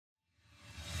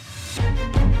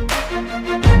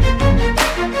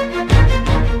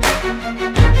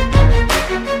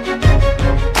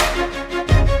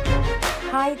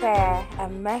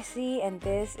Mercy, and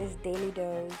this is Daily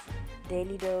Dose.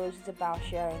 Daily Dose is about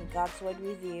sharing God's Word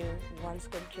with you, one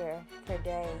scripture per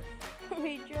day.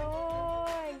 Rejoice!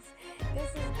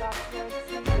 This is God's Word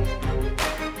to you.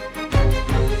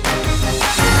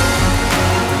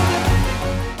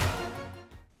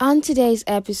 On today's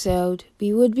episode,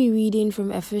 we would be reading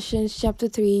from Ephesians chapter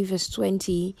 3, verse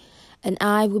 20, and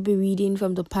I will be reading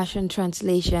from the Passion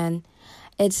Translation.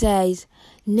 It says,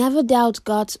 "Never doubt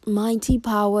God's mighty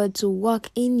power to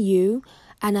work in you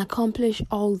and accomplish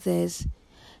all this.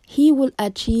 He will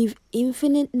achieve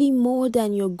infinitely more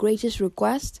than your greatest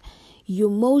request, your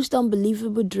most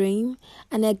unbelievable dream,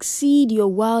 and exceed your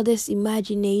wildest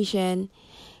imagination.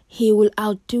 He will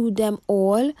outdo them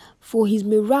all, for his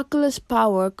miraculous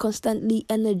power constantly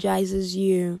energizes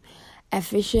you."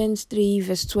 Ephesians 3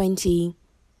 verse 20.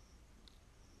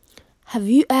 Have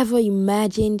you ever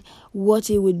imagined what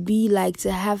it would be like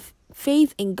to have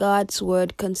faith in God's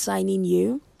word concerning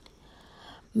you?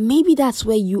 Maybe that's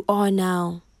where you are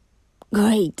now.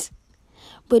 Great.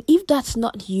 But if that's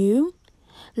not you,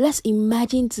 let's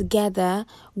imagine together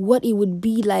what it would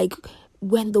be like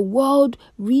when the world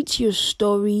reads your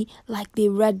story like they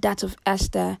read that of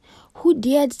Esther, who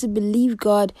dared to believe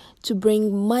God to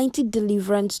bring mighty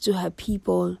deliverance to her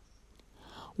people.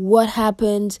 What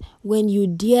happens when you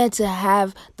dare to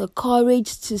have the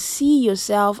courage to see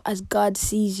yourself as God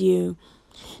sees you,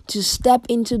 to step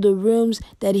into the rooms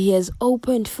that He has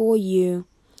opened for you?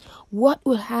 What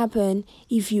will happen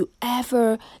if you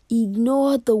ever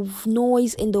ignore the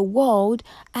noise in the world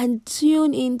and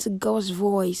tune into God's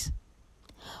voice?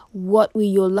 What will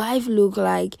your life look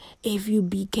like if you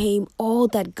became all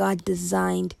that God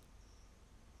designed?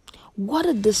 What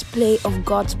a display of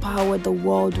God's power the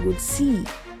world would see.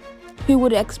 We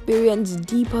would experience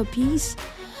deeper peace,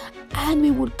 and we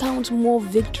would count more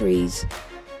victories.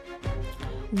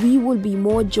 We would be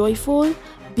more joyful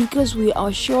because we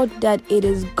are sure that it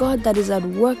is God that is at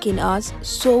work in us,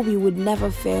 so we would never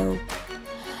fail.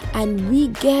 And we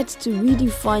get to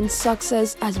redefine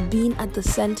success as being at the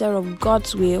center of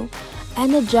God's will,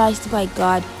 energized by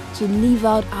God to live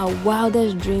out our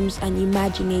wildest dreams and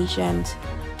imaginations.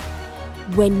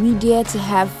 When we dare to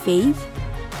have faith,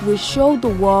 we show the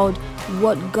world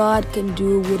what God can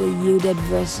do with a yielded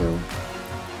vessel.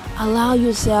 Allow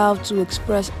yourself to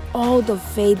express all the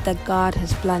faith that God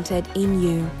has planted in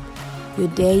you. Your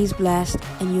day is blessed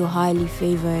and you're highly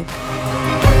favored.